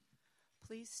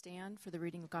please stand for the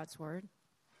reading of God's Word?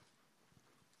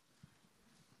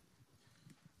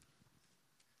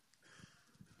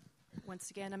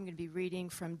 Once again, I'm going to be reading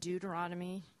from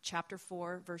Deuteronomy chapter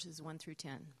 4, verses 1 through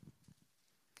 10.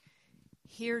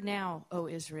 Hear now, O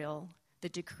Israel, the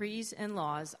decrees and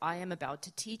laws I am about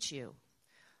to teach you.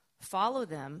 Follow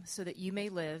them so that you may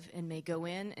live and may go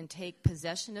in and take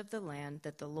possession of the land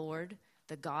that the Lord,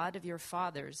 the God of your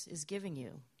fathers, is giving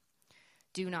you.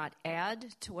 Do not add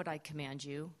to what I command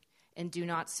you, and do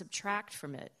not subtract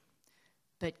from it,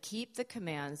 but keep the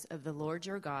commands of the Lord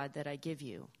your God that I give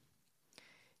you.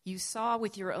 You saw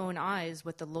with your own eyes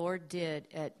what the Lord did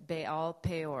at Baal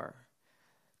Peor.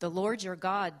 The Lord your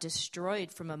God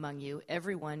destroyed from among you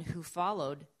everyone who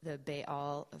followed the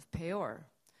Baal of Peor.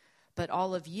 But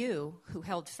all of you who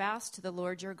held fast to the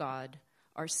Lord your God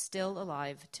are still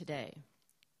alive today.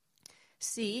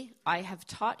 See, I have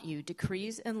taught you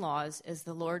decrees and laws as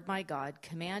the Lord my God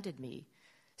commanded me,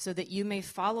 so that you may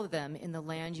follow them in the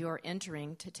land you are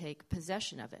entering to take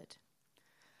possession of it.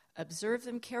 Observe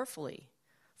them carefully,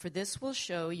 for this will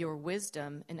show your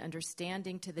wisdom and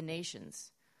understanding to the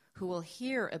nations, who will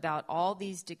hear about all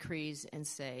these decrees and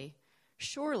say,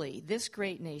 surely this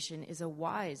great nation is a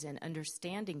wise and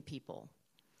understanding people.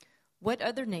 What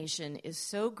other nation is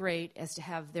so great as to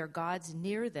have their gods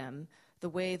near them the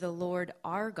way the Lord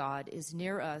our God is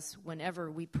near us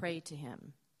whenever we pray to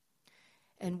him?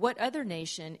 And what other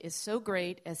nation is so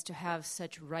great as to have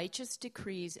such righteous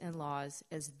decrees and laws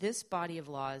as this body of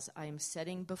laws I am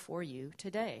setting before you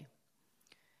today?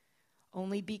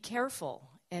 Only be careful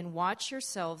and watch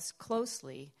yourselves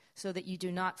closely so that you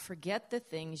do not forget the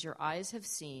things your eyes have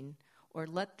seen or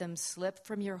let them slip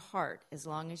from your heart as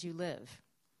long as you live.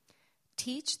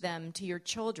 Teach them to your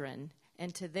children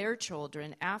and to their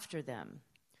children after them.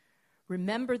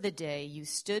 Remember the day you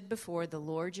stood before the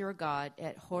Lord your God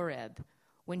at Horeb,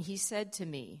 when he said to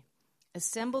me,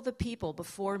 assemble the people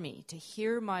before me to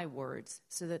hear my words,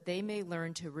 so that they may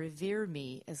learn to revere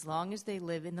me as long as they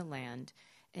live in the land,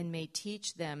 and may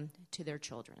teach them to their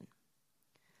children.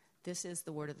 This is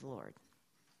the word of the Lord.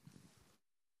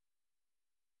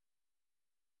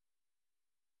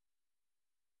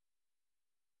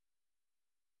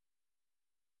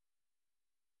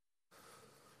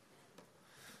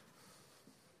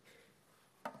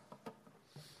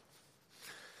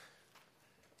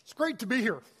 It's great to be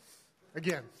here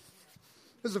again.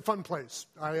 This is a fun place.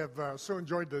 I have so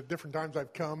enjoyed the different times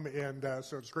I've come, and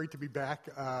so it's great to be back.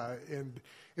 And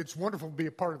it's wonderful to be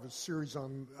a part of this series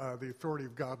on the authority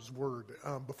of God's Word.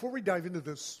 Before we dive into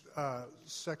this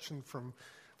section from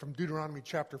Deuteronomy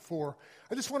chapter 4,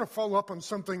 I just want to follow up on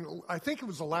something. I think it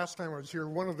was the last time I was here,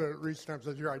 one of the recent times I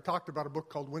was here, I talked about a book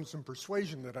called Winsome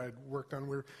Persuasion that I'd worked on.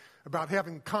 We're about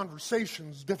having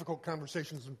conversations, difficult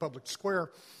conversations in public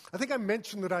square. I think I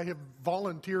mentioned that I have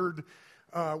volunteered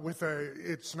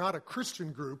it's not a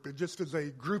Christian group, it just is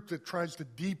a group that tries to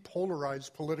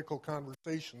depolarize political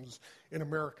conversations in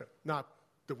America. Not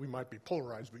that we might be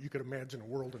polarized, but you could imagine a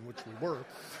world in which we were.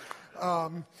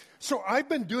 So I've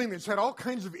been doing this, had all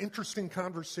kinds of interesting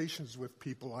conversations with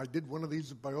people. I did one of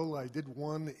these at Biola. I did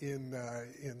one in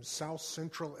South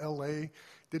Central LA.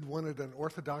 Did one at an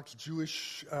Orthodox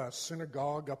Jewish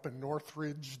synagogue up in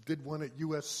Northridge. Did one at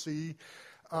USC.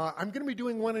 I'm going to be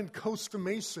doing one in Costa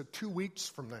Mesa 2 weeks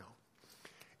from now.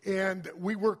 And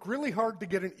we work really hard to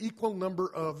get an equal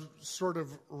number of sort of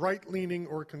right-leaning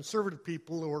or conservative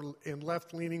people and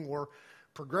left-leaning or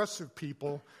progressive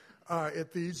people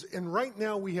at these. And right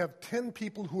now we have 10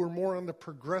 people who are more on the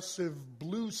progressive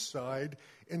blue side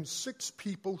and 6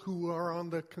 people who are on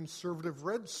the conservative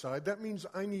red side. That means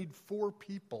I need 4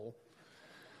 people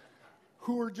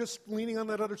who are just leaning on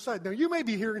that other side. Now, you may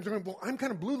be hearing, well, I'm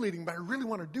kind of blue leading, but I really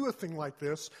want to do a thing like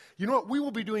this. You know what? We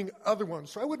will be doing other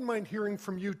ones. So I wouldn't mind hearing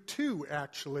from you too,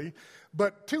 actually.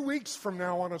 But 2 weeks from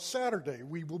now on a Saturday,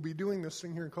 we will be doing this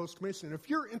thing here in Costa Mesa. And if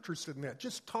you're interested in that,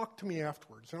 just talk to me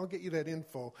afterwards, and I'll get you that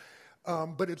info.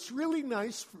 But it's really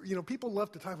nice. People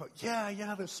love to talk about,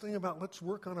 this thing about let's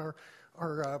work on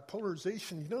our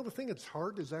polarization. The thing that's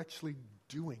hard is actually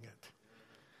doing it.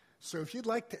 So if you'd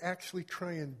like to actually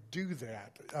try and do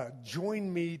that,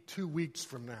 join me 2 weeks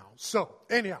from now. So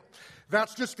anyhow,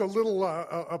 that's just a little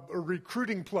a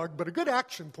recruiting plug, but a good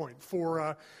action point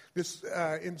for this.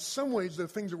 In some ways, the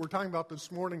things that we're talking about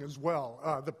this morning as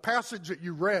well. The passage that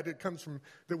you read, comes from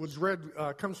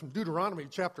Deuteronomy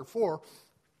chapter 4.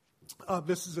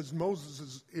 This is as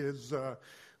Moses is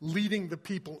leading the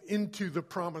people into the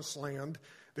promised land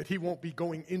that he won't be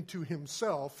going into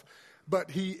himself.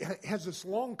 But he has this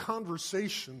long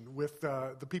conversation with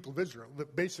the people of Israel.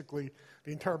 That basically,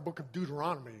 the entire book of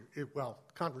Deuteronomy,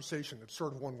 conversation, it's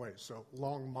sort of one way, so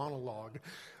long monologue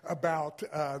about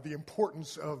the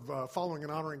importance of following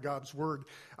and honoring God's word.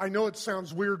 I know it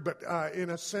sounds weird, but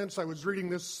in a sense, I was reading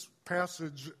this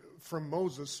passage from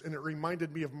Moses, and it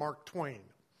reminded me of Mark Twain.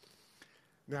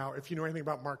 Now, if you know anything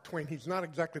about Mark Twain, he's not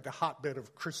exactly the hotbed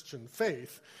of Christian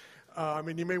faith.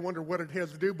 You may wonder what it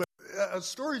has to do, but a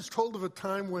story is told of a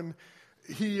time when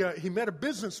he met a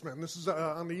businessman. This is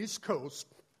on the East Coast,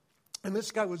 and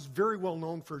this guy was very well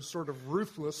known for his sort of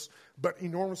ruthless but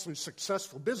enormously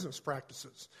successful business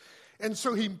practices. And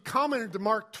so he commented to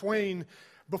Mark Twain,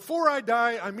 "Before I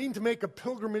die, I mean to make a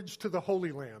pilgrimage to the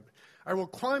Holy Land. I will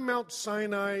climb Mount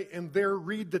Sinai and there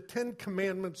read the 10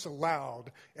 Commandments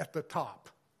aloud at the top."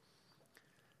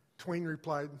 Twain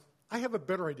replied, "I have a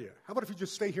better idea. How about if you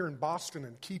just stay here in Boston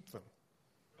and keep them?"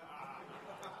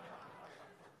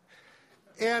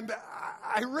 And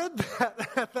I read that, and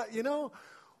I thought,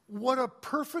 what a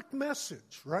perfect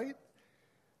message, right?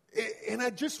 And I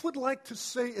just would like to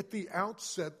say at the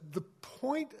outset, the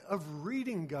point of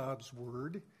reading God's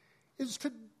word is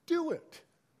to do it.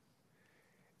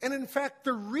 And in fact,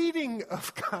 the reading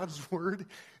of God's word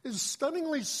is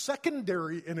stunningly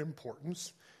secondary in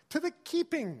importance to the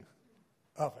keeping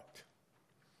of it.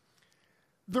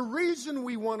 The reason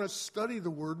we want to study the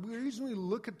word, the reason we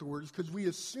look at the word is because we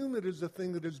assume it is a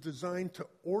thing that is designed to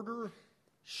order,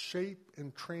 shape,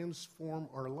 and transform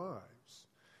our lives.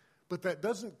 But that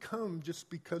doesn't come just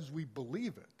because we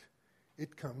believe it.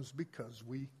 It comes because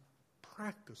we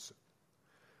practice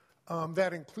it.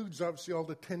 That includes, obviously, all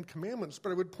the 10 Commandments.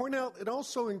 But I would point out it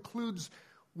also includes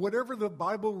whatever the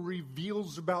Bible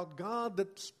reveals about God,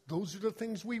 those are the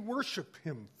things we worship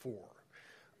him for.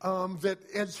 That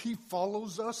as he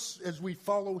follows us, as we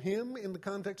follow him in the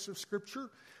context of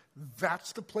Scripture,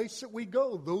 that's the place that we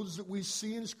go. Those that we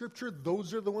see in Scripture,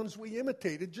 those are the ones we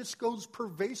imitate. It just goes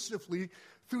pervasively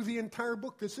through the entire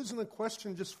book. This isn't a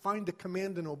question just find a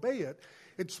command and obey it.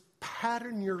 It's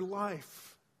pattern your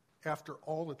life after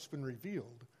all that's been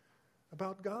revealed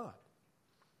about God.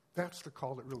 That's the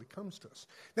call that really comes to us.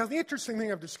 Now, the interesting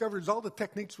thing I've discovered is all the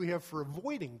techniques we have for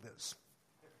avoiding this.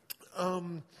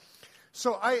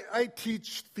 So I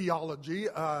teach theology.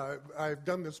 I've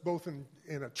done this both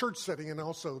in a church setting and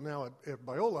also now at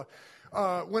Biola.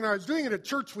 When I was doing it at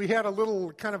church, we had a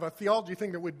little kind of a theology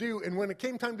thing that we'd do. And when it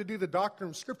came time to do the doctrine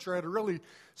of Scripture, I had a really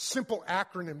simple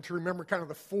acronym to remember kind of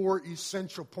the 4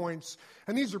 essential points.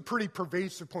 And these are pretty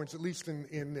pervasive points, at least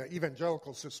in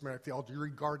evangelical systematic theology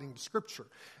regarding Scripture.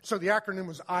 So the acronym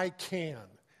was ICAN,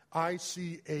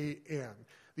 I-C-A-N.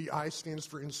 The I stands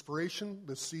for inspiration.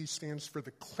 The C stands for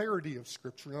the clarity of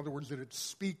Scripture. In other words, that it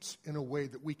speaks in a way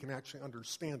that we can actually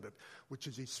understand it, which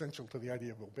is essential to the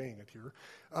idea of obeying it here.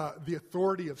 The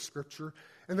authority of Scripture.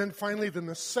 And then finally, the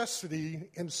necessity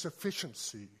and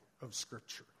sufficiency of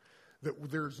Scripture.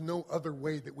 That there's no other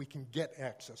way that we can get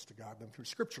access to God than through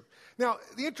Scripture. Now,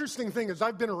 the interesting thing is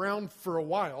I've been around for a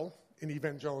while in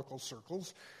evangelical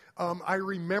circles. I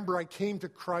remember I came to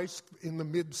Christ in the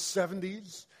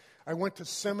mid-'70s. I went to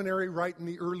seminary right in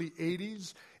the early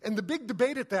 80s, and the big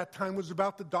debate at that time was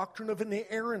about the doctrine of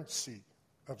inerrancy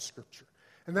of Scripture.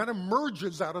 And that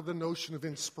emerges out of the notion of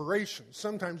inspiration.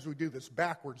 Sometimes we do this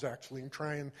backwards, actually, and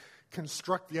try and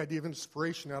construct the idea of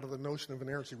inspiration out of the notion of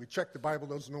inerrancy. We check the Bible,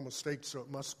 there's no mistakes, so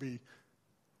it must be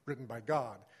written by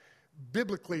God.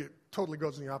 Biblically, it totally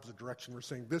goes in the opposite direction. We're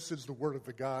saying this is the word of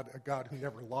a God who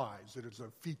never lies. It is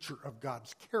a feature of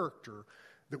God's character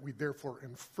that we therefore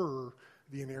infer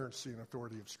the inerrancy and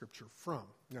authority of Scripture from.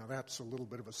 Now, that's a little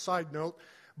bit of a side note,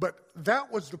 but that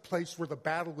was the place where the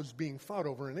battle was being fought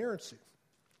over inerrancy.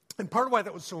 And part of why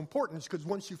that was so important is because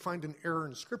once you find an error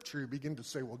in Scripture, you begin to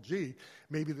say, well, gee,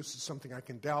 maybe this is something I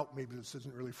can doubt, maybe this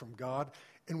isn't really from God.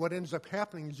 And what ends up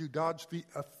happening is you dodge the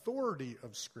authority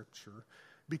of Scripture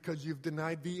because you've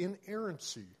denied the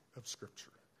inerrancy of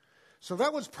Scripture. So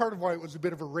that was part of why it was a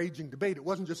bit of a raging debate. It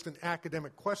wasn't just an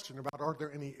academic question about are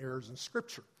there any errors in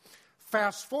Scripture.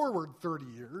 Fast forward 30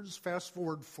 years, fast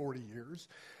forward 40 years,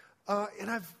 and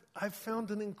I've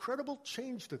found an incredible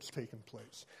change that's taken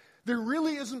place. There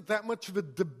really isn't that much of a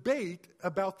debate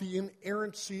about the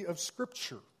inerrancy of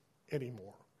Scripture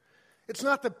anymore. It's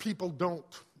not that people don't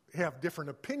have different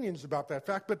opinions about that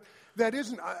fact, but that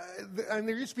isn't, and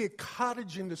there used to be a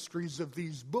cottage industries of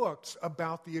these books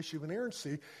about the issue of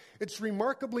inerrancy. It's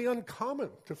remarkably uncommon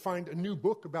to find a new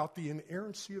book about the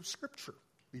inerrancy of Scripture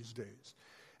these days.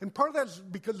 And part of that is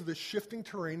because of the shifting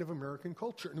terrain of American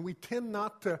culture. And we tend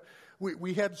not to,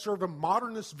 we had sort of a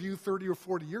modernist view 30 or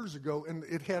 40 years ago, and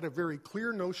it had a very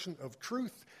clear notion of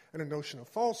truth and a notion of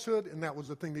falsehood, and that was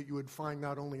the thing that you would find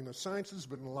not only in the sciences,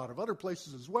 but in a lot of other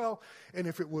places as well. And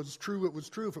if it was true, it was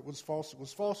true. If it was false,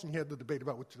 and you had the debate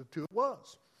about which of the two it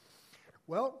was.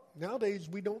 Well, nowadays,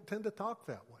 we don't tend to talk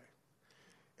that way.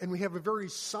 And we have a very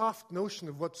soft notion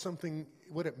of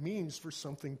what it means for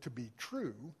something to be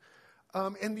true.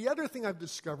 And the other thing I've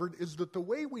discovered is that the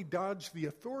way we dodge the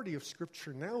authority of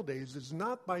Scripture nowadays is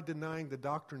not by denying the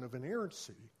doctrine of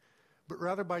inerrancy, but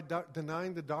rather by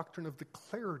denying the doctrine of the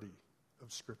clarity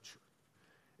of Scripture.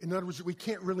 In other words, we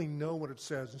can't really know what it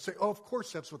says and say, oh, of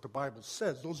course that's what the Bible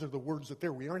says. Those are the words that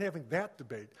there. We aren't having that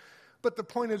debate. But the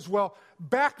point is, well,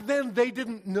 back then they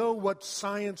didn't know what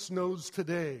science knows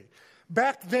today.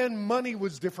 Back then money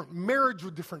was different, marriage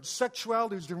was different,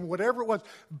 sexuality was different, whatever it was.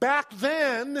 Back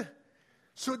then,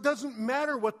 so it doesn't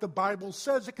matter what the Bible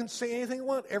says. It can say anything it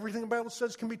wants. Everything the Bible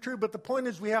says can be true. But the point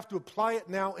is we have to apply it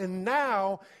now. And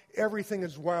now everything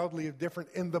is wildly different.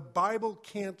 And the Bible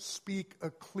can't speak a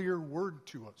clear word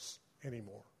to us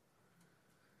anymore.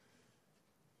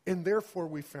 And therefore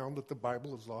we found that the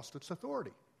Bible has lost its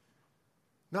authority.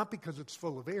 Not because it's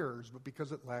full of errors, but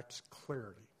because it lacks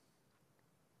clarity.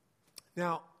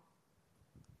 Now,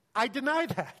 I deny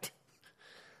that.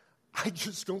 I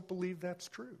just don't believe that's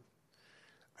true.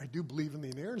 I do believe in the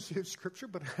inerrancy of Scripture,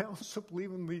 but I also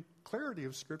believe in the clarity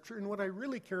of Scripture. And what I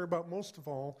really care about most of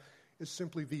all is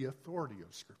simply the authority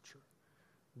of Scripture.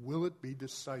 Will it be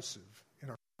decisive in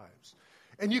our lives?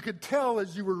 And you could tell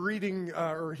as you were reading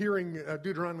or hearing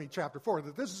Deuteronomy chapter 4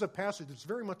 that this is a passage that's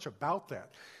very much about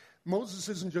that. Moses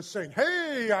isn't just saying,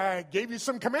 hey, I gave you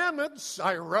some commandments.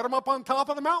 I read them up on top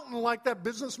of the mountain like that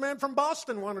businessman from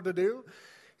Boston wanted to do.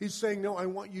 He's saying, no, I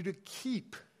want you to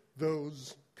keep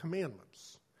those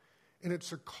commandments. And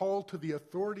it's a call to the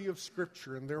authority of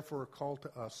Scripture and therefore a call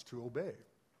to us to obey.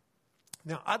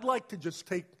 Now, I'd like to just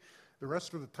take the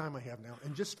rest of the time I have now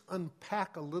and just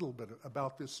unpack a little bit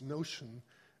about this notion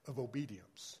of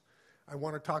obedience. I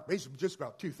want to talk basically just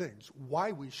about two things,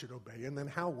 why we should obey and then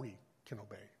how we can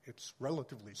obey. It's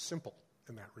relatively simple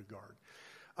in that regard.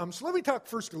 So let me talk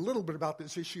first a little bit about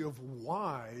this issue of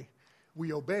why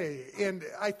we obey. And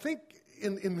I think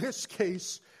in this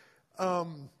case,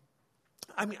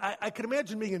 I could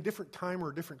imagine being in a different time or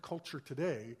a different culture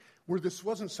today where this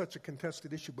wasn't such a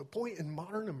contested issue. But boy, in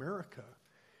modern America,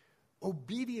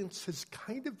 obedience has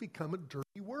kind of become a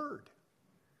dirty word.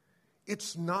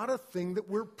 It's not a thing that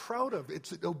we're proud of.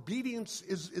 Obedience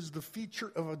is the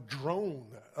feature of a drone,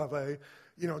 of a,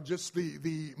 just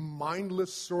the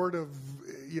mindless sort of,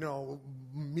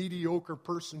 mediocre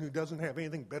person who doesn't have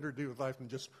anything better to do with life than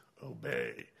just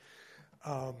obey.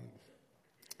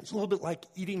 It's a little bit like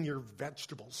eating your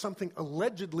vegetables, something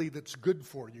allegedly that's good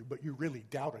for you, but you really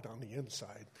doubt it on the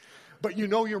inside. But you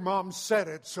know your mom said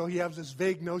it, so you have this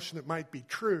vague notion it might be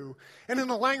true. And in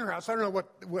the Langer house, I don't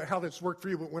know how this worked for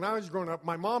you, but when I was growing up,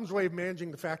 my mom's way of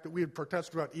managing the fact that we had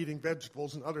protested about eating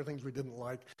vegetables and other things we didn't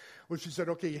like was she said,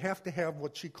 okay, you have to have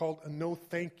what she called a no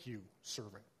thank you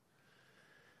serving.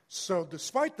 So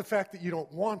despite the fact that you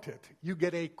don't want it, you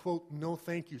get a, quote, no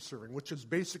thank you serving, which is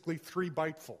basically 3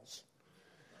 bitefuls.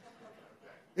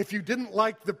 If you didn't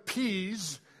like the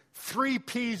peas, 3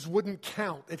 peas wouldn't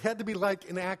count. It had to be like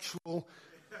an actual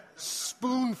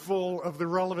spoonful of the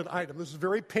relevant item. This is a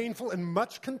very painful and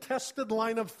much contested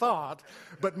line of thought,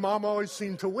 but Mom always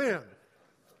seemed to win.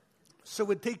 So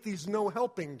we'd take these no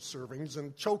helping servings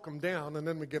and choke them down, and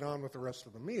then we'd get on with the rest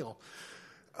of the meal.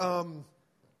 And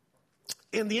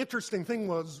the interesting thing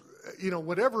was,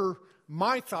 whatever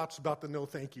my thoughts about the no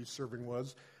thank you serving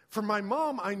was, for my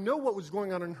mom, I know what was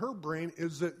going on in her brain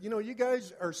is that, you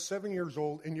guys are 7 years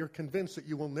old and you're convinced that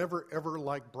you will never, ever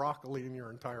like broccoli in your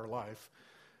entire life.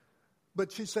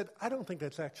 But she said, I don't think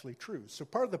that's actually true. So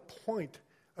part of the point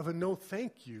of a no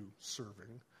thank you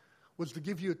serving was to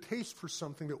give you a taste for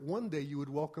something that one day you would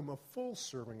welcome a full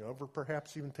serving of or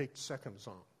perhaps even take seconds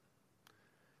on.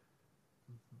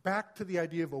 Back to the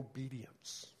idea of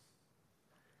obedience.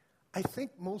 I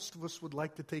think most of us would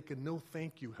like to take a no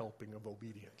thank you helping of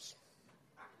obedience.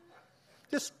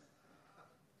 Just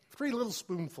 3 little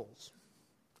spoonfuls.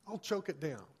 I'll choke it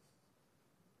down.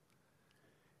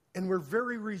 And we're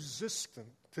very resistant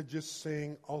to just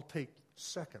saying, I'll take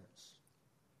seconds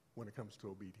when it comes to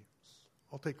obedience.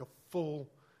 I'll take a full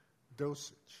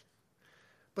dosage.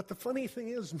 But the funny thing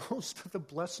is, most of the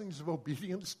blessings of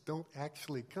obedience don't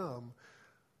actually come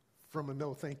from a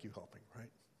no thank you helping, right?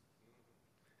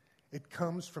 It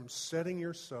comes from setting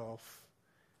yourself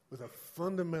with a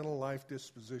fundamental life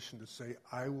disposition to say,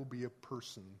 I will be a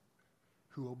person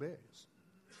who obeys.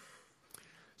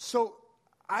 So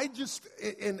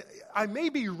and I may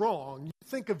be wrong, you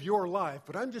think of your life,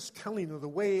 but I'm just telling you the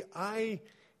way I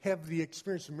have the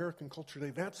experience of American culture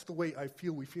today, that's the way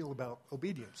we feel about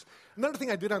obedience. Another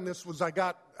thing I did on this was I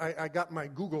got my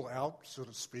Google out, so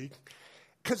to speak,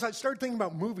 because I started thinking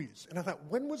about movies. And I thought,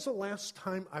 when was the last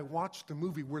time I watched a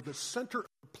movie where the center of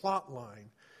the plot line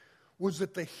was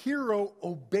that the hero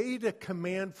obeyed a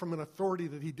command from an authority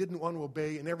that he didn't want to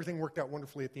obey, and everything worked out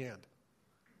wonderfully at the end?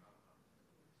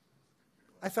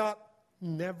 I thought,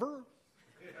 never?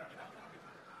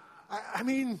 I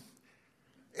mean,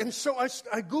 and so I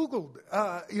Googled,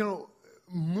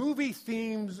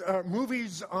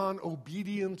 movies on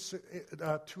obedience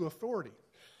to authority.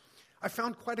 I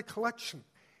found quite a collection.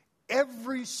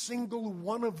 Every single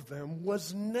one of them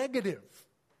was negative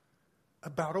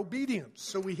about obedience.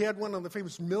 So we had one on the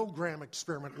famous Milgram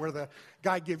experiment where the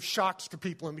guy gives shocks to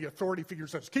people and the authority figure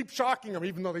says, keep shocking them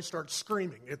even though they start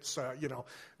screaming. It's,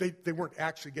 they weren't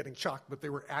actually getting shocked, but they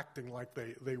were acting like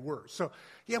they were. So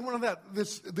he had one of that,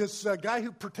 this guy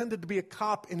who pretended to be a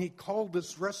cop, and he called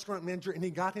this restaurant manager and he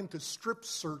got him to strip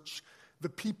search the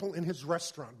people in his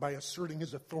restaurant by asserting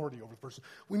his authority over the person.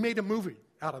 We made a movie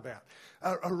out of that.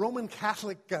 A Roman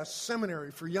Catholic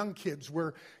seminary for young kids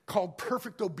called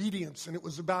Perfect Obedience, and it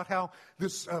was about how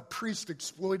this priest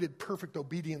exploited perfect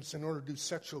obedience in order to do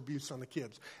sexual abuse on the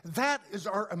kids. That is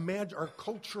our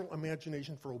cultural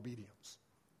imagination for obedience.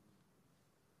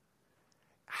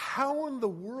 How in the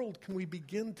world can we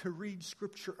begin to read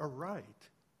Scripture aright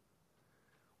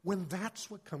when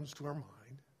that's what comes to our mind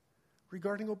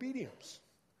regarding obedience?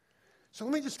 So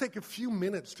let me just take a few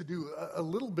minutes to do a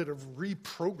little bit of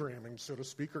reprogramming, so to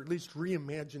speak, or at least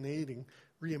reimagining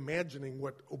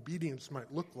what obedience might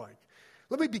look like.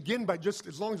 Let me begin by just,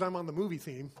 as long as I'm on the movie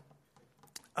theme,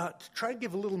 to try and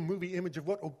give a little movie image of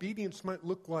what obedience might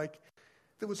look like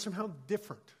that was somehow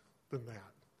different than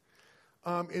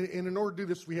that. And in order to do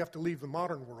this, we have to leave the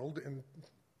modern world and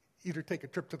either take a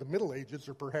trip to the Middle Ages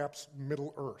or perhaps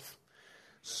Middle Earth.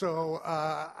 So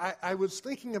I was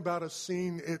thinking about a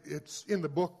scene, it's in the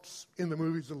books, in the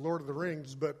movies of Lord of the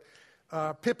Rings, but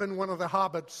Pippin, one of the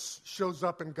hobbits, shows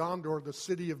up in Gondor, the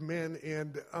city of men,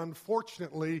 and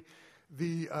unfortunately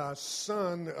the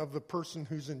son of the person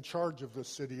who's in charge of the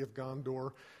city of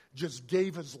Gondor just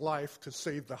gave his life to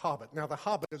save the hobbit. Now, the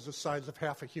hobbit is the size of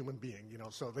half a human being,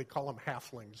 so they call them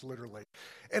halflings, literally.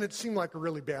 And it seemed like a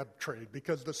really bad trade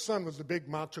because the son was the big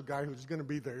macho guy who's going to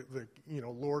be the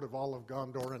lord of all of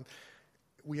Gondor, and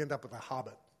we end up with a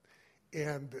hobbit.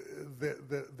 And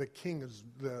the king is,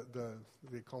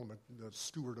 they call him the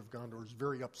steward of Gondor, is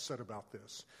very upset about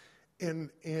this. And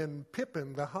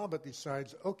Pippin, the hobbit,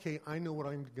 decides, okay, I know what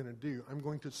I'm going to do. I'm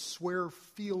going to swear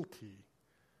fealty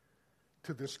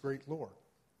to this great Lord.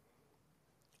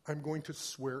 I'm going to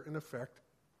swear, in effect,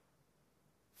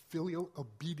 filial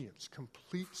obedience,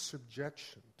 complete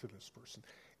subjection to this person.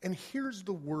 And here's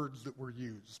the words that were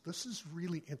used. This is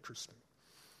really interesting.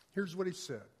 Here's what he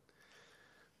said.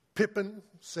 Pippin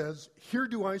says, "Here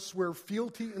do I swear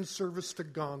fealty and service to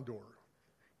Gondor,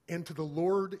 and to the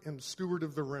Lord and steward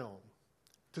of the realm,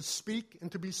 to speak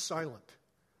and to be silent,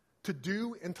 to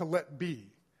do and to let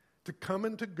be, to come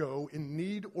and to go, in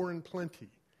need or in plenty,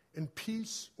 in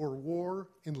peace or war,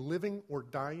 in living or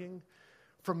dying,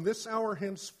 from this hour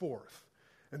henceforth,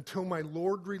 until my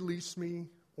Lord release me,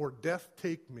 or death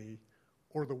take me,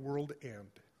 or the world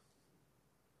end.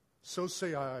 So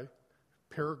say I,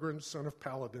 Peregrine, son of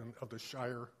Paladin, of the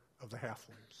Shire of the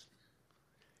Halflings."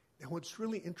 And what's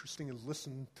really interesting is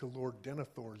listen to Lord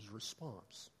Denethor's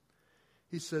response.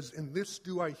 He says, "In this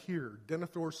do I hear,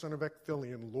 Denethor, son of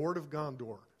Ecthelion, Lord of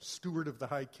Gondor, steward of the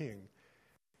High King,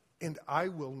 and I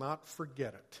will not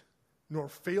forget it, nor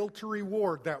fail to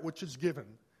reward that which is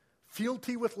given,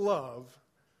 fealty with love,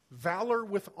 valor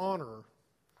with honor,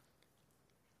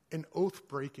 and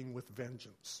oath-breaking with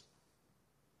vengeance."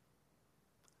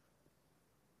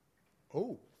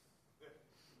 Oh,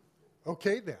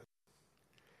 okay then.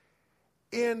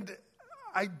 And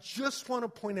I just want to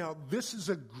point out, this is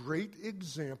a great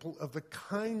example of the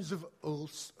kinds of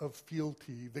oaths of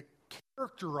fealty that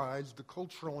characterize the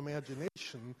cultural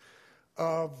imagination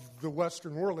of the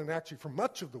Western world, and actually for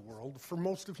much of the world, for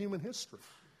most of human history,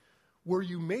 where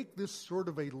you make this sort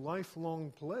of a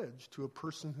lifelong pledge to a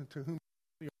person to whom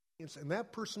you are obedience, and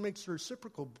that person makes a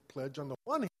reciprocal pledge on the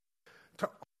one hand to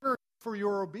honor you for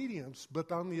your obedience,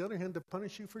 but on the other hand to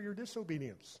punish you for your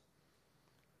disobedience.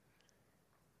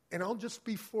 And I'll just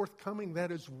be forthcoming,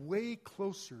 that is way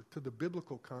closer to the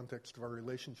biblical context of our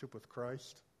relationship with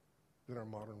Christ than our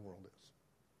modern world is.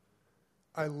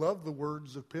 I love the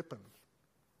words of Pippin.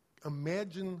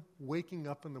 Imagine waking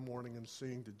up in the morning and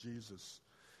saying to Jesus,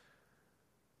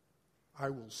 I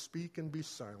will speak and be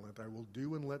silent. I will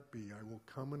do and let be. I will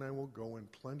come and I will go in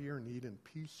plenty or need, in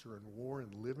peace or in war,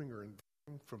 in living or in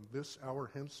dying, from this hour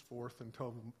henceforth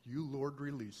until you, Lord,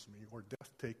 release me, or death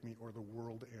take me, or the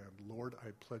world end. Lord, I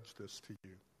pledge this to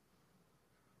you.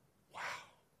 Wow.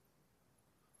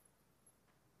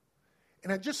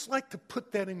 And I'd just like to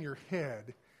put that in your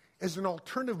head as an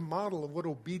alternative model of what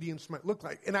obedience might look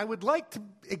like. And I would like to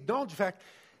acknowledge the fact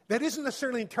that isn't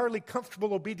necessarily entirely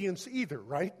comfortable obedience either,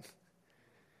 right?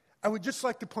 I would just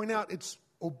like to point out it's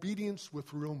obedience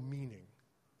with real meaning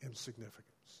and significance.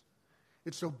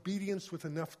 It's obedience with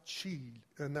enough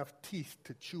teeth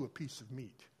to chew a piece of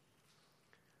meat.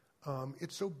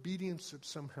 It's obedience that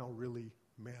somehow really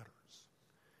matters.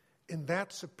 And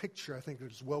that's a picture I think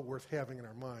that is well worth having in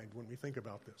our mind when we think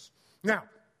about this. Now,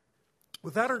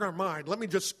 with that in our mind, let me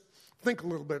just think a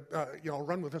little bit, I'll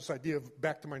run with this idea of,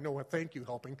 back to my Noah thank you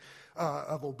helping,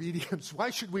 of obedience. Why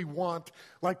should we want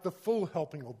like the full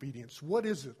helping obedience? What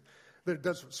is it that it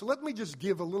does? So let me just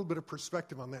give a little bit of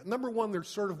perspective on that. Number one, there's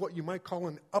sort of what you might call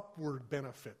an upward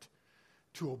benefit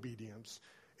to obedience.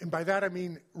 And by that I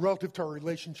mean relative to our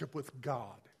relationship with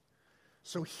God.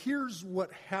 So here's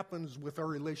what happens with our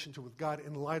relationship with God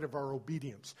in light of our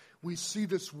obedience. We see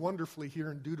this wonderfully here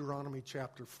in Deuteronomy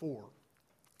chapter 4.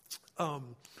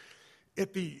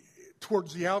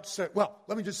 Towards the outset,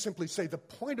 let me just simply say the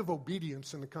point of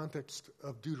obedience in the context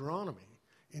of Deuteronomy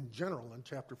in general, and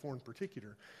chapter 4 in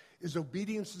particular, is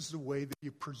obedience is the way that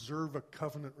you preserve a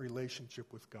covenant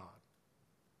relationship with God.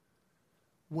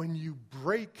 When you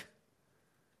break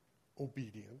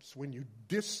obedience, when you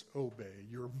disobey,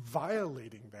 you're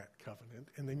violating that covenant,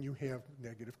 and then you have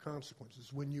negative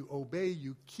consequences. When you obey,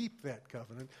 you keep that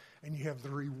covenant, and you have the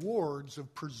rewards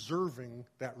of preserving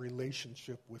that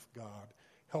relationship with God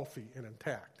healthy and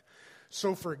intact.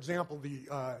 So, for example,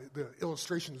 the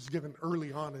illustration is given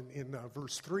early on in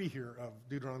verse 3 here of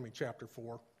Deuteronomy chapter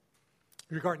 4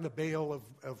 regarding the Baal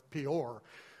of Peor.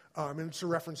 And it's a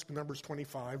reference to Numbers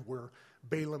 25 where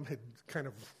Balaam had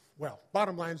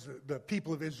bottom line is the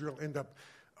people of Israel end up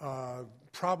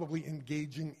probably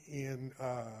engaging in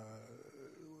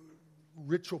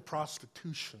ritual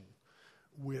prostitution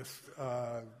with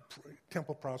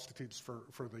temple prostitutes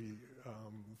for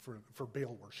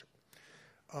Baal worship.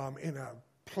 And a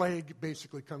plague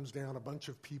basically comes down. A bunch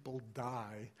of people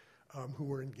die who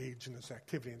were engaged in this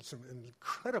activity. And some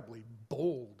incredibly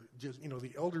bold,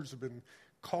 the elders have been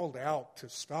called out to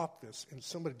stop this, and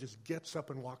somebody just gets up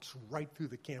and walks right through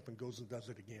the camp and goes and does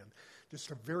it again.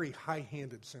 Just a very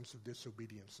high-handed sense of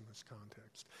disobedience in this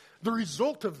context. The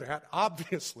result of that,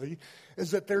 obviously,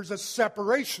 is that there's a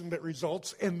separation that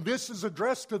results, and this is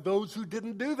addressed to those who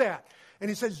didn't do that. And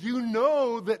he says, you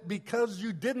know that because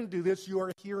you didn't do this, you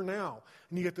are here now.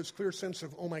 And you get this clear sense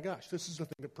of, oh my gosh, this is the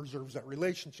thing that preserves that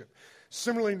relationship.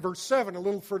 Similarly, in verse 7, a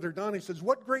little further down, he says,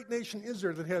 what great nation is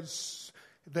there that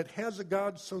has a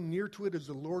God so near to it as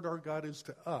the Lord our God is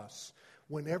to us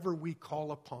whenever we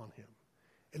call upon him?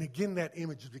 And again, that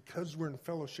image is because we're in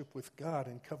fellowship with God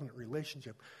in covenant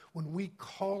relationship. When we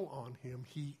call on him,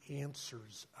 he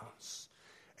answers us.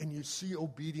 And you see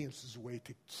obedience as a way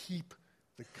to keep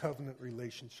the covenant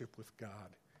relationship with God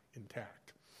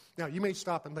intact. Now, you may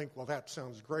stop and think, well, that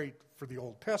sounds great for the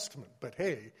Old Testament. But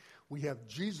hey, we have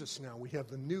Jesus now. We have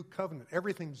the new covenant.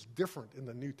 Everything's different in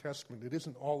the New Testament. It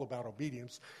isn't all about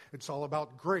obedience. It's all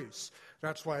about grace.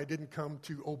 That's why I didn't come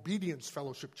to Obedience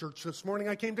Fellowship Church this morning.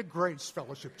 I came to Grace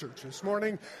Fellowship Church this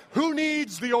morning. Who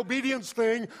needs the obedience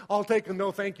thing? I'll take a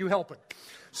no thank you helping.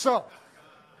 So,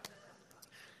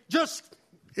 just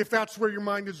if that's where your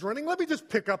mind is running, let me just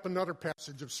pick up another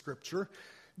passage of Scripture.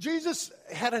 Jesus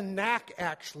had a knack,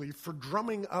 actually, for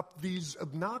drumming up these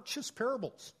obnoxious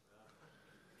parables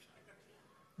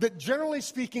that, generally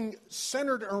speaking,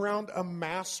 centered around a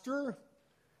master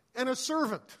and a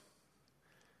servant.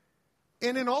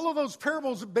 And in all of those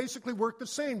parables, it basically worked the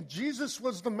same. Jesus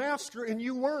was the master and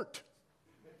you weren't.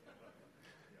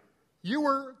 You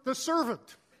were the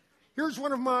servant. Here's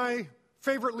one of my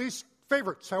least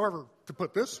favorites, however, to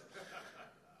put this.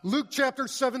 Luke chapter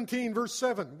 17, verse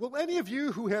 7. Will any of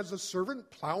you who has a servant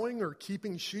plowing or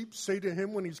keeping sheep say to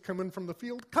him when he's coming from the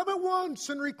field, come at once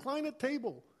and recline at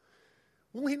table?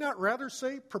 Will he not rather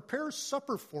say, prepare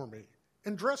supper for me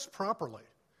and dress properly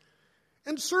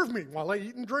and serve me while I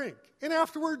eat and drink, and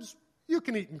afterwards you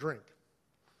can eat and drink?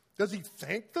 Does he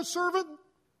thank the servant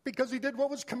because he did what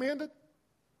was commanded?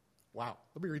 Wow,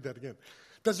 let me read that again.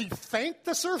 Does he thank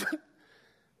the servant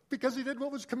because he did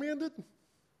what was commanded?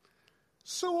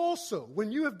 So also,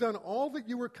 when you have done all that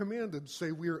you were commanded,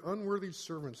 say, we are unworthy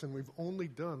servants and we've only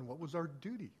done what was our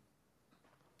duty.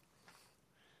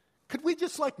 Could we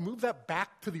just move that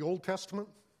back to the Old Testament?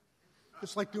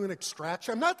 Just do an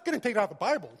extraction. I'm not going to take it out of the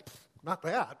Bible, not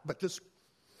that, but just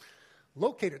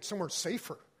locate it somewhere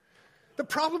safer. The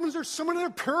problem is there's so many other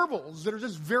parables that are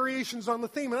just variations on the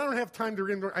theme, and I don't have time to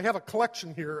read. I have a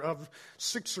collection here of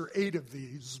 6 or 8 of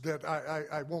these that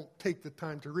I won't take the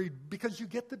time to read, because you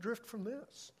get the drift from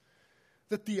this.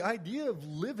 That the idea of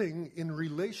living in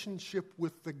relationship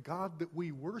with the God that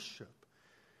we worship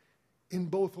in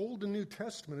both Old and New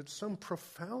Testament at some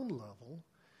profound level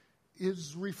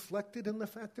is reflected in the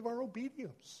fact of our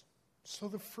obedience. So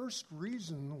the first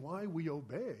reason why we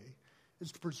obey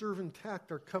is to preserve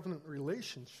intact our covenant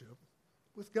relationship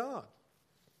with God.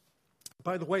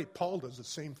 By the way, Paul does the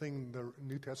same thing in the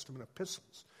New Testament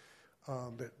epistles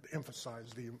that emphasize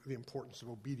the importance of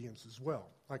obedience as well.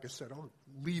 Like I said, I'll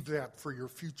leave that for your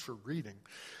future reading.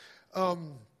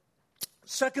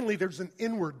 Secondly, there's an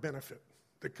inward benefit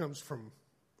that comes from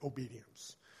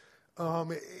obedience.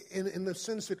 In the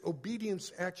sense that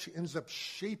obedience actually ends up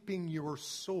shaping your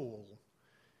soul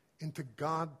into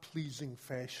God-pleasing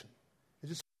fashion. It's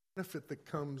just a benefit that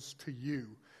comes to you.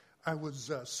 I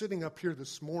was sitting up here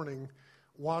this morning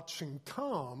watching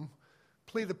Tom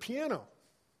play the piano.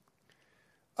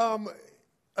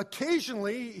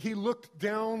 Occasionally, he looked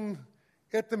down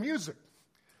at the music.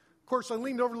 Of course, I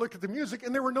leaned over to look at the music,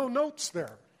 and there were no notes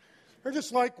there. They're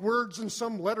just words in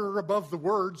some letter above the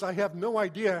words. I have no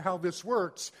idea how this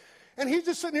works. And he's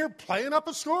just sitting here playing up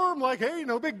a storm hey,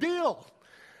 no big deal.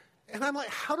 And I'm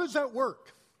how does that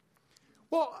work?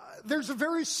 Well, there's a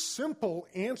very simple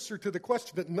answer to the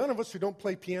question that none of us who don't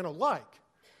play piano like.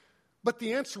 But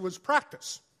the answer was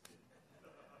practice.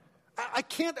 I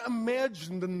can't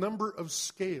imagine the number of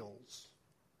scales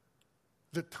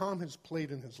that Tom has played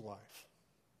in his life.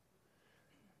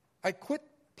 I quit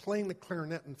playing the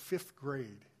clarinet in 5th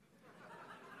grade.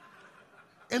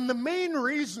 And the main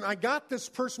reason I got this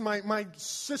person, my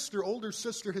sister, older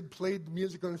sister, had played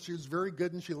music and she was very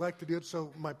good and she liked to do it,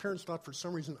 so my parents thought for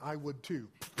some reason I would too.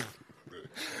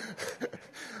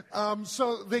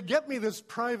 So they get me this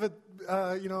private,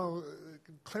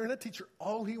 clarinet teacher.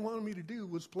 All he wanted me to do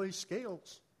was play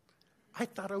scales. I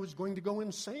thought I was going to go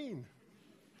insane.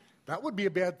 That would be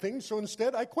a bad thing, so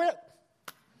instead I quit.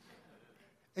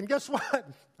 And guess what?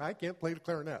 I can't play the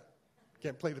clarinet.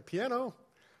 Can't play the piano.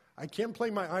 I can play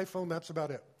my iPhone. That's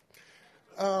about it.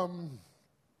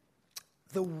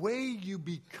 The way you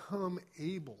become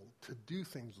able to do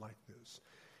things like this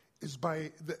is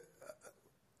by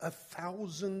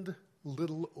 1,000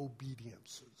 little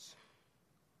obediences.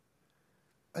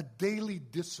 A daily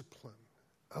discipline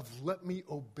of let me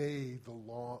obey the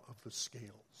law of the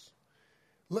scales.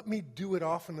 Let me do it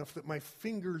often enough that my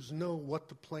fingers know what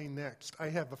to play next. I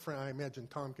have a friend, I imagine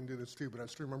Tom can do this too, but I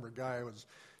still remember a guy I was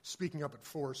speaking up at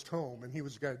Forest Home, and he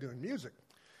was a guy doing music.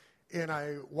 And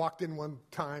I walked in one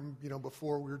time,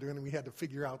 before we were doing it, we had to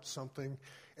figure out something,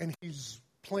 and he's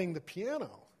playing the piano.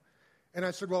 And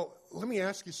I said, well, let me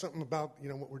ask you something about,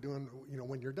 what we're doing,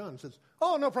 when you're done. He says,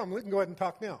 oh, no problem, we can go ahead and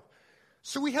talk now.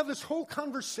 So we have this whole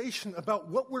conversation about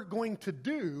what we're going to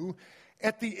do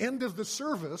at the end of the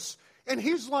service, and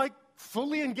he's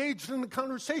fully engaged in the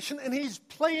conversation, and he's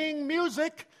playing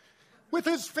music with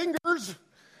his fingers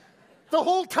the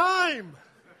whole time.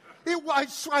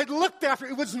 I looked after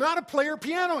it. It was not a player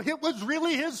piano. It was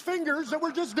really his fingers that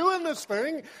were just doing this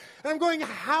thing. And I'm going,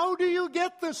 how do you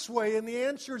get this way? And the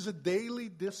answer is a daily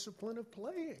discipline of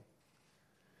playing.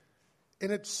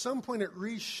 And at some point, it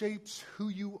reshapes who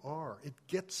you are. It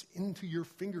gets into your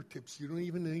fingertips. You don't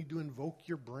even need to invoke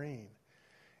your brain.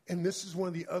 And this is one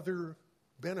of the other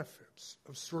benefits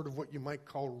of sort of what you might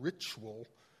call ritual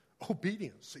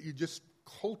obedience, that you just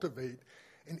cultivate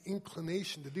an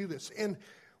inclination to do this. And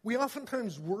we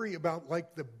oftentimes worry about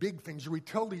the big things. We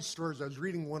tell these stories. I was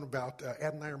reading one about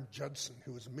Adoniram Judson,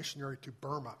 who was a missionary to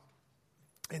Burma.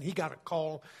 And he got a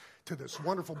call to this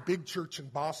wonderful big church in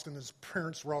Boston. His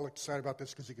parents were all excited about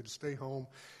this because he could stay home.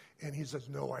 And he says,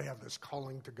 no, I have this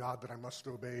calling to God that I must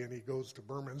obey. And he goes to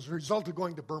Burma. And as a result of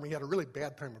going to Burma, he had a really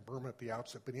bad time in Burma at the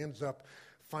outset, but he ends up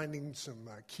finding some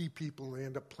key people, and they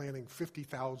end up planting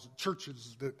 50,000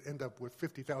 churches that end up with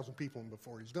 50,000 people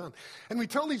before he's done. And we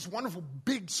tell these wonderful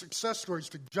big success stories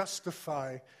to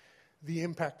justify the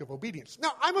impact of obedience.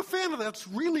 Now, I'm a fan of that. It's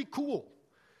really cool.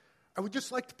 I would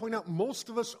just like to point out most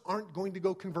of us aren't going to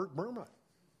go convert Burma.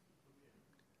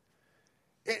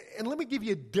 And let me give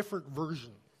you a different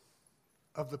version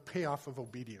of the payoff of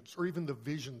obedience, or even the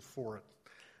vision for it.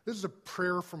 This is a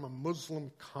prayer from a Muslim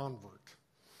convert.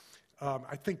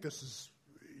 I think this is,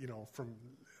 from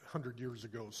 100 years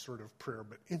ago sort of prayer,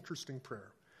 but interesting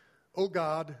prayer. Oh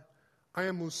God, I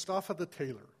am Mustafa the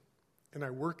tailor, and I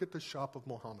work at the shop of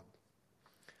Muhammad.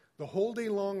 The whole day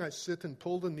long I sit and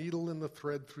pull the needle and the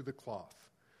thread through the cloth.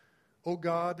 O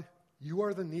God, you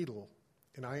are the needle,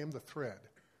 and I am the thread.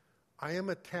 I am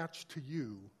attached to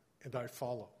you, and I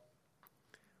follow.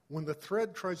 When the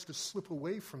thread tries to slip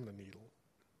away from the needle,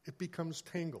 it becomes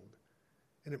tangled,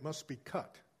 and it must be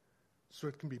cut so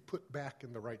it can be put back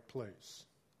in the right place.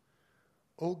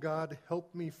 O God,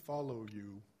 help me follow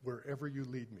you wherever you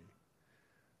lead me.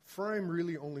 For I am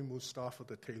really only Mustafa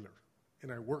the tailor,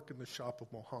 and I work in the shop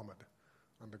of Mohammed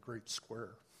on the great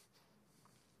square.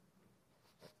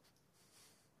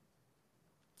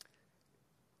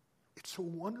 It's a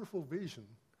wonderful vision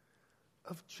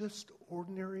of just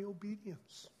ordinary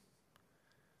obedience.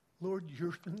 Lord,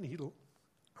 you're the needle,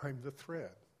 I'm the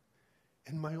thread.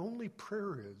 And my only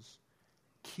prayer is,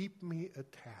 keep me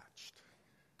attached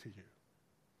to you.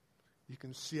 You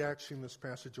can see actually in this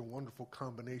passage a wonderful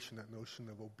combination, that notion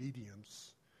of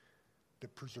obedience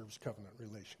that preserves covenant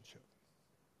relationship.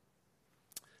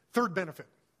 Third benefit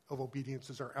of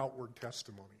obedience is our outward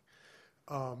testimony.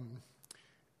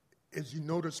 As you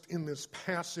noticed in this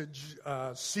passage,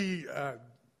 see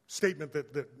statement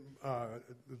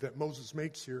that Moses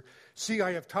makes here. See,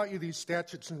 I have taught you these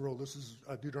statutes and rules. This is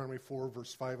Deuteronomy 4,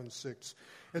 verse 5 and 6.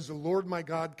 As the Lord my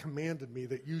God commanded me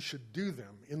that you should do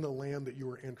them in the land that you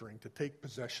are entering, to take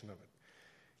possession of it.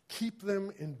 Keep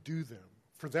them and do them,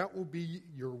 for that will be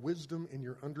your wisdom and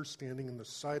your understanding in the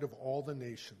sight of all the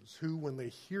nations, who, when they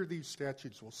hear these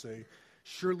statutes, will say,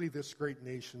 surely this great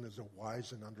nation is a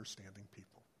wise and understanding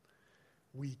people.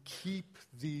 We keep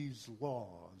these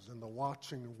laws, and the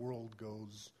watching world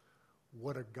goes,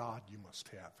 what a God you must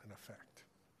have, in effect.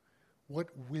 What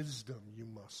wisdom you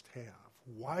must have.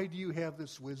 Why do you have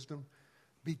this wisdom?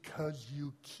 Because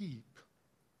you keep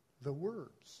the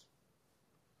words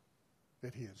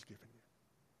that he has given you.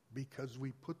 Because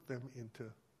we put them into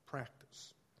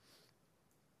practice.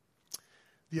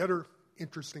 The other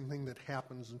interesting thing that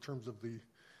happens in terms of the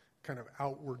kind of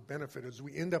outward benefit is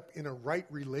we end up in a right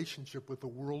relationship with the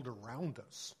world around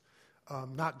us.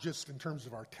 Not just in terms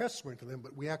of our testimony to them,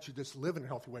 but we actually just live in a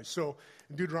healthy way. So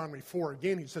in Deuteronomy 4,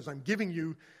 again, he says, I'm giving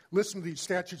you, listen to these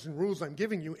statutes and rules I'm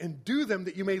giving you, and do them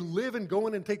that you may live and go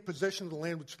in and take possession of the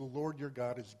land which the Lord your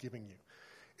God is giving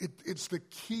you. It's the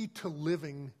key to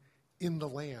living in the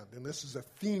land. And this is a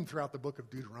theme throughout the book of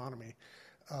Deuteronomy.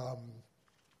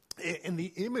 And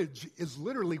the image is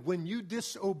literally when you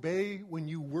disobey, when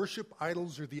you worship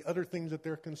idols or the other things that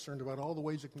they're concerned about, all the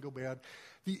ways it can go bad,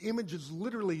 the image is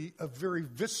literally a very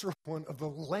visceral one of the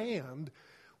land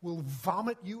will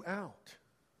vomit you out.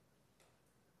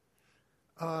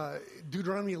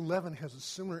 Deuteronomy 11 has a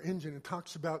similar engine. It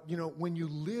talks about, when you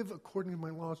live according to my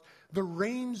laws, the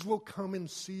rains will come in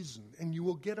season, and you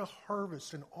will get a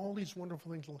harvest, and all these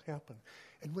wonderful things will happen.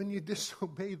 And when you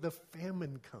disobey, the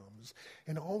famine comes,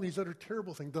 and all these other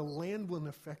terrible things. The land, in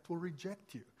effect, will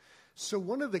reject you. So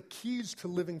one of the keys to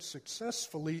living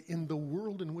successfully in the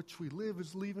world in which we live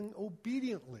is living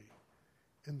obediently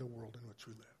in the world in which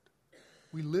we live.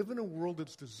 We live in a world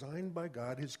that's designed by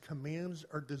God. His commands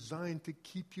are designed to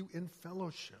keep you in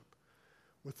fellowship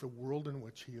with the world in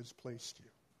which he has placed you.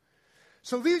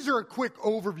 So these are a quick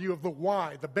overview of the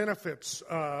why, the benefits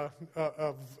of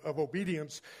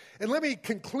obedience. And let me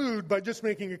conclude by just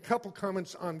making a couple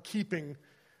comments on keeping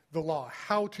the law,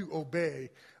 how to obey.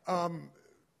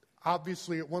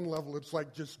 Obviously, at one level, it's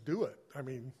like, just do it. I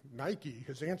mean, Nike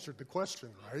has answered the question,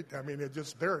 right? I mean,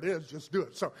 there it is, just do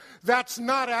it. So that's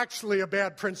not actually a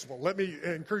bad principle. Let me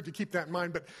encourage you to keep that in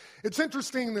mind. But it's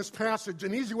interesting in this passage,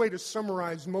 an easy way to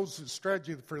summarize Moses'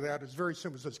 strategy for that is very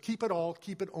simple. It says, keep it all,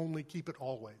 keep it only, keep it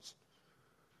always.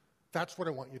 That's what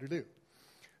I want you to do.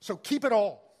 So keep it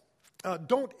all.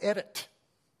 Don't edit.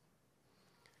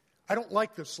 I don't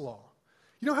like this law.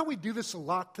 You know how we do this a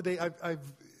lot today?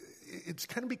 It's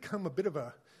kind of become a bit of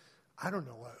a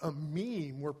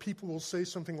meme where people will say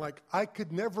something like, I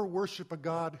could never worship a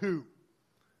God who,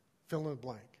 fill in the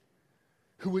blank,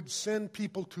 who would send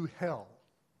people to hell,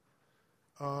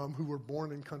 who were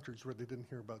born in countries where they didn't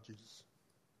hear about Jesus.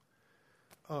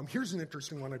 Here's an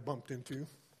interesting one I bumped into.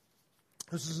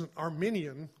 This is an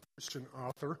Arminian Christian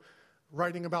author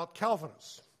writing about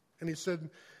Calvinists. And he said,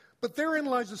 but therein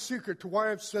lies the secret to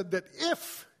why I've said that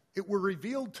if it were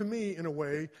revealed to me in a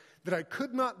way that I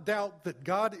could not doubt that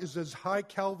God is as high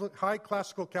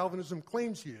classical Calvinism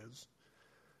claims he is,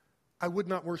 I would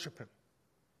not worship him.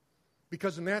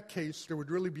 Because in that case, there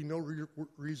would really be no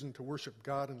reason to worship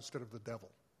God instead of the devil.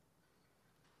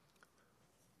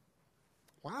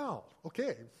 Wow,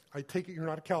 okay. I take it you're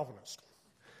not a Calvinist.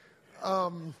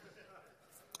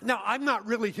 Now, I'm not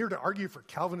really here to argue for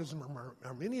Calvinism or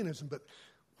Arminianism, but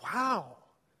wow.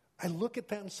 I look at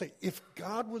that and say, if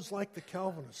God was like the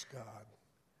Calvinist God,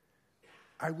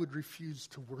 I would refuse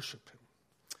to worship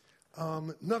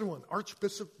him. Another one,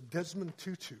 Archbishop Desmond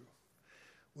Tutu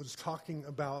was talking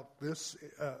about this,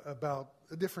 about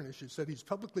a different issue. He said he's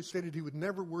publicly stated he would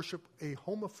never worship a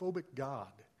homophobic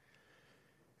God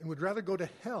and would rather go to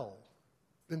hell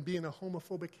than be in a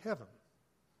homophobic heaven.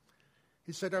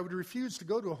 He said, I would refuse to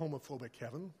go to a homophobic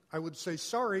heaven. I would say,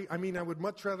 sorry, I would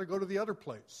much rather go to the other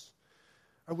place.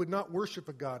 I would not worship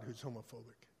a God who's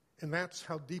homophobic. And that's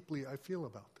how deeply I feel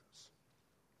about this.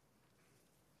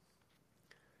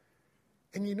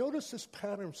 And you notice this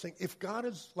pattern of saying, if God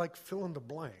is like fill in the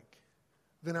blank,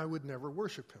 then I would never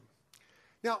worship him.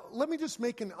 Now, let me just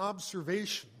make an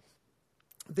observation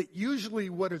that usually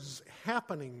what is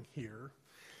happening here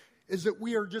is that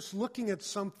we are just looking at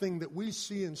something that we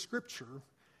see in Scripture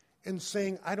and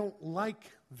saying, I don't like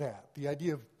that. The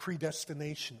idea of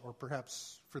predestination, or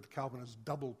perhaps for the Calvinists,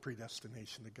 double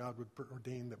predestination, that God would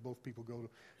ordain that both people go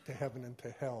to heaven and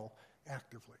to hell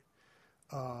actively.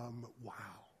 Wow.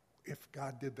 If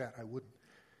God did that, I wouldn't.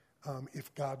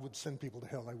 If God would send people to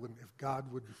hell, I wouldn't. If God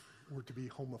were to be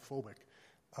homophobic,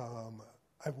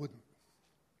 I wouldn't.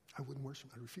 I wouldn't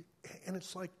worship him. I'd refuse. And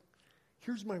it's like,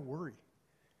 here's my worry.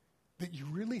 That you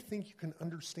really think you can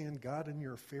understand God and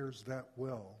your affairs that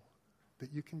well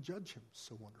that you can judge him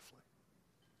so wonderfully.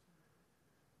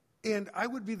 And I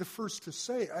would be the first to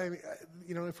say,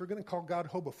 if we're going to call God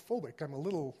homophobic, I'm a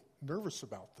little nervous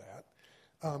about that.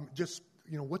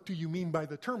 What do you mean by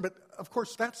the term? But, of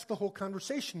course, that's the whole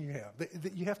conversation you have.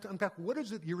 That you have to unpack, what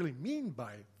is it you really mean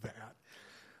by that?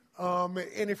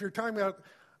 And if you're talking about,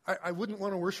 I wouldn't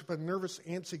want to worship a nervous,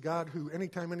 antsy God who,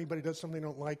 anytime anybody does something they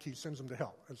don't like, he sends them to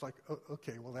hell. It's like,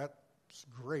 okay, well, that's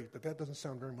great, but that doesn't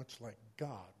sound very much like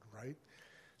God, right?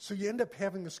 So you end up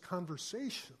having this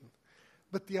conversation.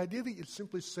 But the idea that you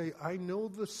simply say, I know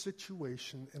the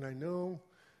situation, and I know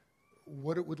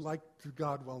what it would like to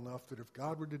God well enough that if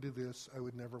God were to do this, I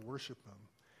would never worship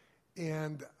him.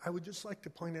 And I would just like to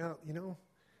point out,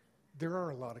 there are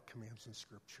a lot of commands in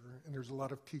Scripture, and there's a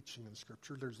lot of teaching in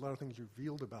Scripture. There's a lot of things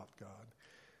revealed about God.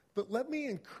 But let me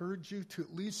encourage you to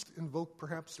at least invoke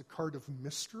perhaps the card of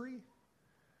mystery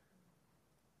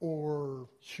or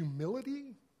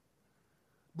humility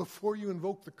before you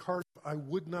invoke the card of I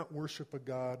would not worship a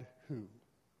God who.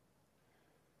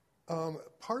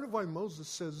 Part of why Moses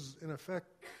says, in effect,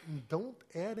 don't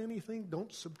add anything,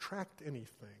 don't subtract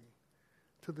anything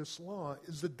to this law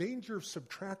is the danger of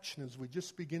subtraction as we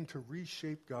just begin to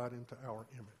reshape God into our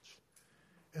image.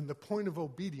 And the point of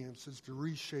obedience is to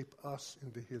reshape us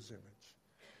into his image.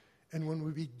 And when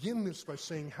we begin this by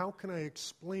saying, how can I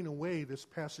explain away this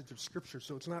passage of Scripture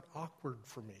so it's not awkward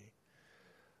for me,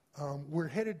 we're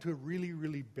headed to a really,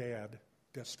 really bad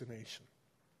destination.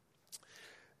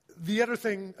 Another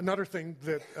thing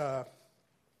that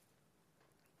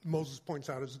Moses points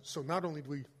out is, so not only do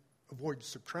we avoid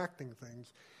subtracting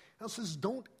things, he says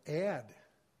don't add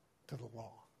to the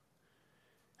law.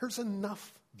 There's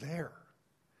enough there.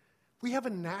 We have a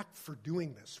knack for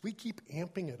doing this. We keep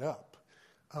amping it up.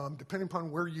 Depending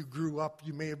upon where you grew up,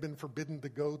 you may have been forbidden to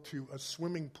go to a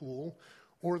swimming pool,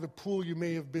 or the pool you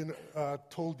may have been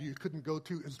told you couldn't go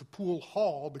to is the pool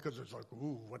hall, because it's like,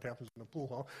 ooh, what happens in the pool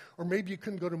hall? Or maybe you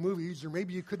couldn't go to movies, or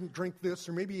maybe you couldn't drink this,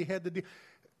 or maybe you had to do...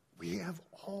 We have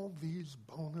all these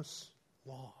bonus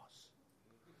laws.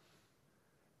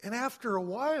 And after a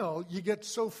while, you get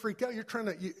so freaked out, you're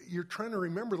trying to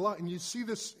remember the law, and you see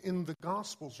this in the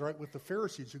Gospels, right, with the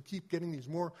Pharisees who keep getting these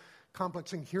more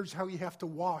complex things. Here's how you have to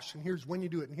wash, and here's when you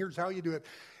do it, and here's how you do it.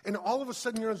 And all of a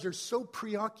sudden, they're so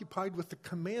preoccupied with the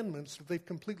commandments that they've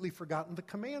completely forgotten the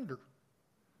commander.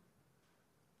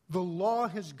 The law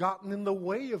has gotten in the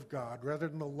way of God rather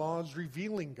than the laws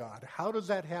revealing God. How does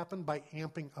that happen? By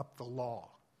amping up the law.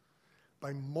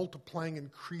 By multiplying,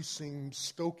 increasing,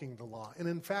 stoking the law. And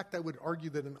in fact, I would argue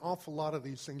that an awful lot of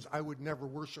these things, I would never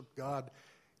worship God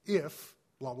if,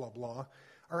 blah, blah, blah,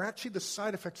 are actually the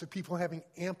side effects of people having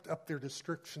amped up their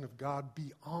description of God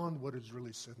beyond what is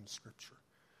really said in Scripture.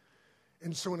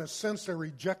 And so in a sense, they're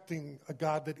rejecting a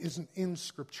God that isn't in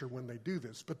Scripture when they do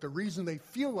this. But the reason they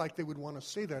feel like they would want to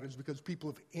say that is because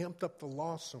people have amped up the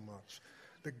law so much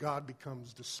that God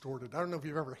becomes distorted. I don't know if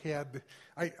you've ever had,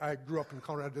 I grew up in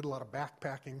Colorado, I did a lot of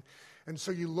backpacking, and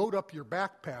so you load up your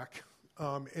backpack,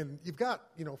 and you've got,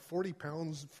 40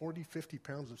 pounds, 50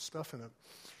 pounds of stuff in it,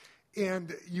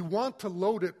 and you want to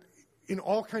load it in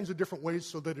all kinds of different ways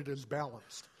so that it is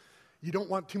balanced. You don't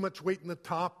want too much weight in the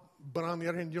top, but on the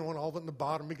other hand, you don't want all of it in the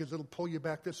bottom because it'll pull you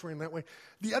back this way and that way.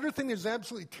 The other thing that's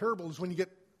absolutely terrible is when you get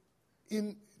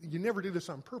in, you never do this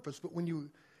on purpose, but when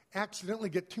you accidentally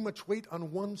get too much weight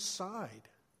on one side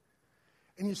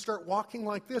And you start walking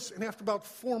like this, and after about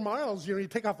 4 miles, you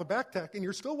take off the backpack, and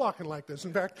you're still walking like this.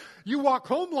 In fact, you walk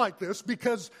home like this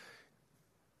because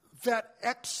that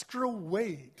extra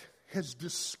weight has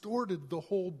distorted the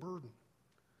whole burden.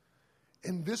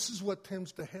 And this is what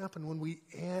tends to happen when we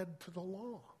add to the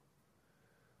law.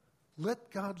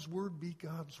 Let God's word be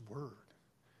God's word.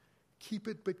 Keep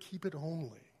it, but keep it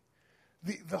only.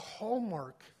 The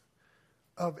hallmark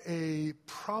of a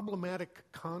problematic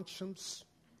conscience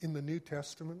in the New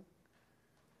Testament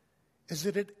is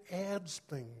that it adds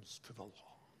things to the law.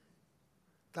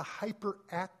 The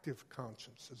hyperactive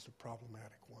conscience is the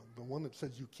problematic one. The one that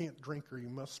says you can't drink or you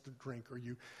must drink or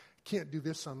you can't do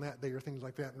this on that day or things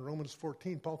like that. In Romans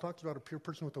 14, Paul talks about a pure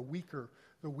person with the weaker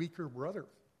brother.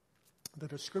 The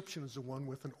description is the one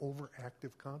with an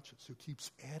overactive conscience who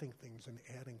keeps adding things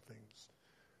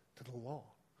to the law.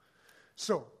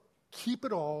 So, keep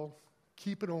it all,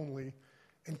 keep it only,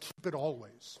 and keep it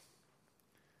always.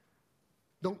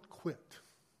 Don't quit.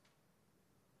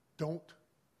 Don't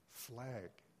flag.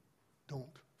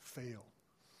 Don't fail.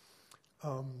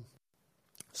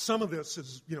 Some of this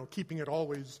is, keeping it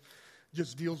always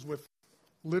just deals with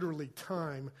literally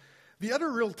time. The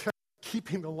other real test of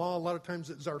keeping the law a lot of times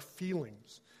is our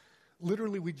feelings.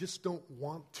 Literally, we just don't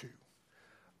want to.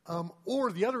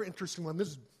 Or the other interesting one, this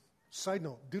is side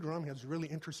note, Deuteronomy has a really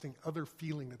interesting other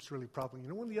feeling that's really problem.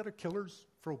 One of the other killers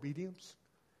for obedience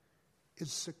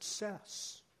is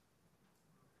success.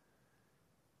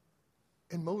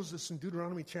 And Moses in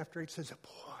Deuteronomy chapter 8 says,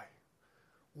 boy,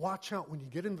 watch out when you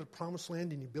get into the promised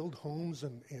land and you build homes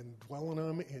and dwell in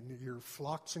them and your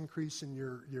flocks increase and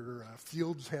your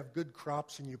fields have good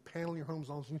crops and you panel your homes.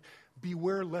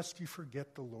 Beware lest you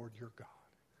forget the Lord your God.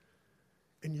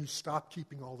 And you stop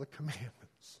keeping all the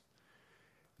commandments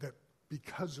that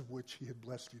because of which he had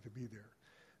blessed you to be there.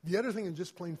 The other thing is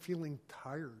just plain feeling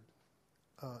tired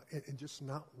and just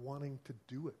not wanting to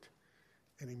do it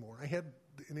anymore. I had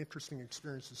an interesting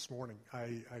experience this morning.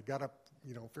 I got up,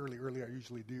 fairly early. I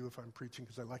usually do if I'm preaching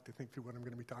because I like to think through what I'm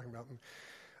going to be talking about. And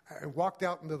I walked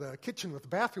out into the kitchen with the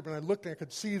bathroom, and I looked, and I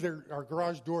could see our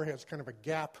garage door has kind of a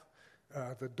gap.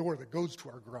 The door that goes to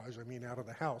our garage, out of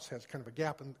the house, has kind of a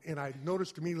gap. And I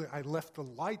noticed immediately I left the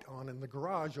light on in the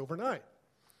garage overnight.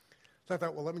 So I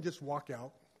thought, well, let me just walk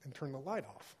out and turn the light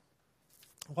off.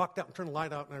 I walked out and turned the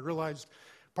light out, and I realized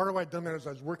part of why I'd done that is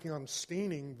I was working on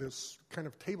staining this kind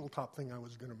of tabletop thing I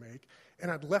was going to make,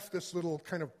 and I'd left this little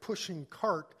kind of pushing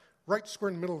cart right square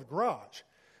in the middle of the garage.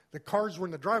 The cars were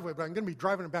in the driveway, but I'm going to be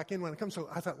driving it back in when it comes, so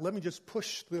I thought, let me just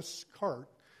push this cart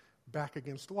back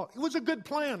against the wall. It was a good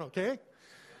plan, okay?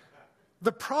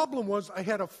 The problem was I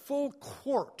had a full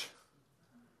quart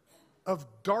of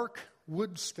dark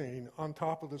wood stain on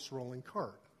top of this rolling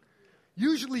cart.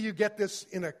 Usually you get this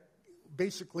in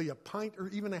basically a pint or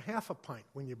even a half a pint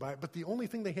when you buy it, but the only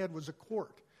thing they had was a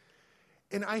quart.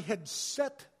 And I had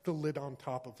set the lid on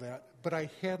top of that, but I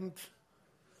hadn't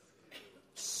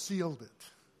sealed it.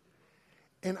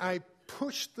 And I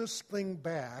pushed this thing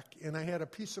back, and I had a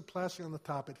piece of plastic on the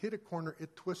top. It hit a corner,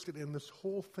 it twisted, and this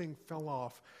whole thing fell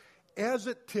off. As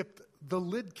it tipped, the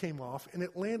lid came off, and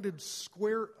it landed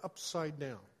square upside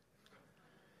down.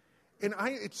 And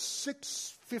it's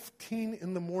 6:15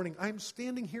 in the morning. I'm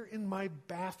standing here in my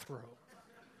bathrobe.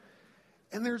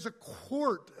 And there's a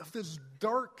quart of this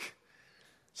dark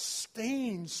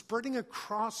stain spreading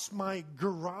across my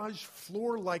garage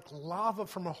floor like lava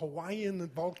from a Hawaiian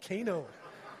volcano.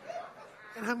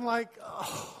 And I'm like,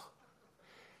 oh.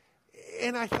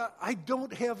 And I thought, I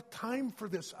don't have time for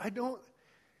this. I don't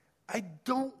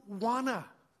wanna.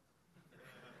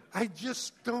 I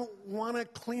just don't want to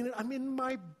clean it. I'm in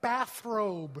my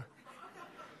bathrobe.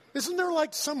 Isn't there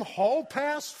like some hall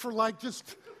pass for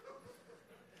just...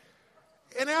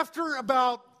 And after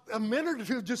about a minute or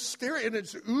two of just staring, and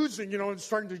it's oozing, it's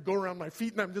starting to go around my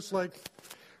feet, and I'm just like,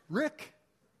 Rick,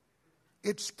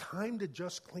 it's time to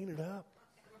just clean it up.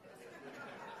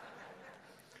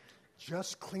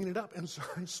 Just clean it up. And so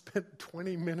I spent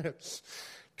 20 minutes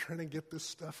trying to get this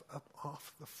stuff up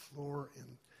off the floor,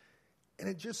 and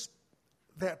it just,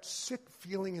 that sick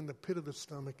feeling in the pit of the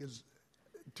stomach is,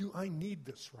 do I need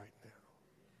this right now?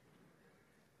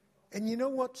 And you know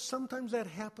what? Sometimes that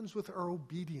happens with our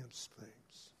obedience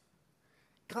things.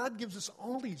 God gives us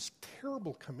all these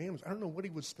terrible commandments. I don't know what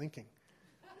he was thinking.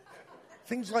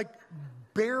 Things like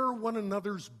bear one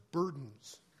another's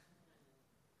burdens.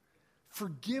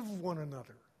 Forgive one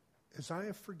another as I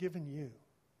have forgiven you.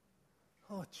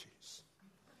 Oh, jeez.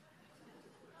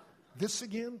 This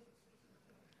again?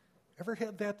 Ever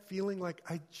had that feeling like,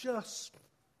 I just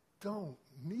don't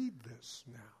need this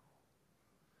now?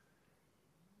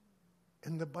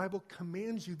 And the Bible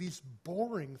commands you these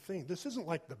boring things. This isn't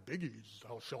like the biggies.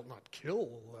 Thou shalt not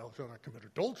kill. Thou shalt not commit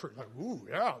adultery. Like, ooh,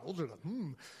 yeah, those are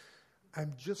the,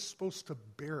 I'm just supposed to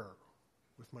bear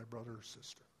with my brother or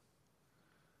sister.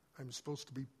 I'm supposed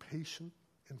to be patient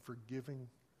and forgiving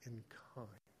and kind.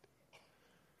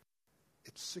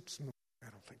 It's 6 in the morning. I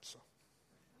don't think so.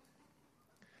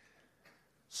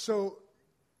 So,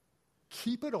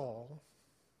 keep it all.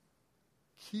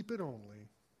 Keep it only.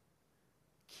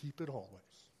 Keep it always.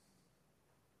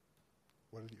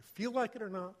 Whether you feel like it or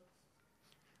not,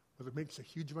 whether it makes a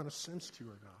huge amount of sense to you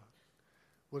or not,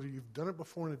 whether you've done it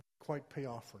before and it didn't quite pay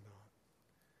off or not,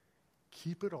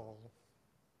 keep it all,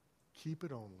 keep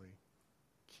it only,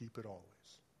 keep it always.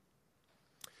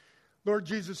 Lord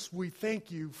Jesus, we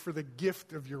thank you for the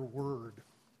gift of your word.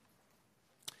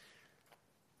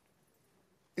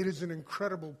 It is an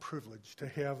incredible privilege to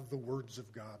have the words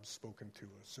of God spoken to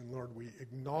us. And Lord, we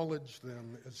acknowledge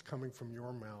them as coming from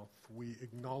your mouth. We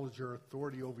acknowledge your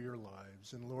authority over your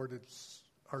lives. And Lord, it's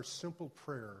our simple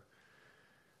prayer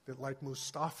that like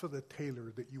Mustafa the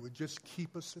tailor, that you would just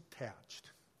keep us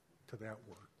attached to that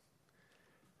word.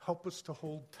 Help us to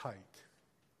hold tight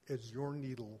as your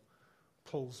needle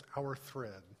pulls our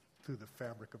thread through the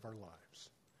fabric of our lives.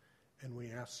 And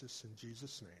we ask this in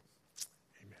Jesus' name.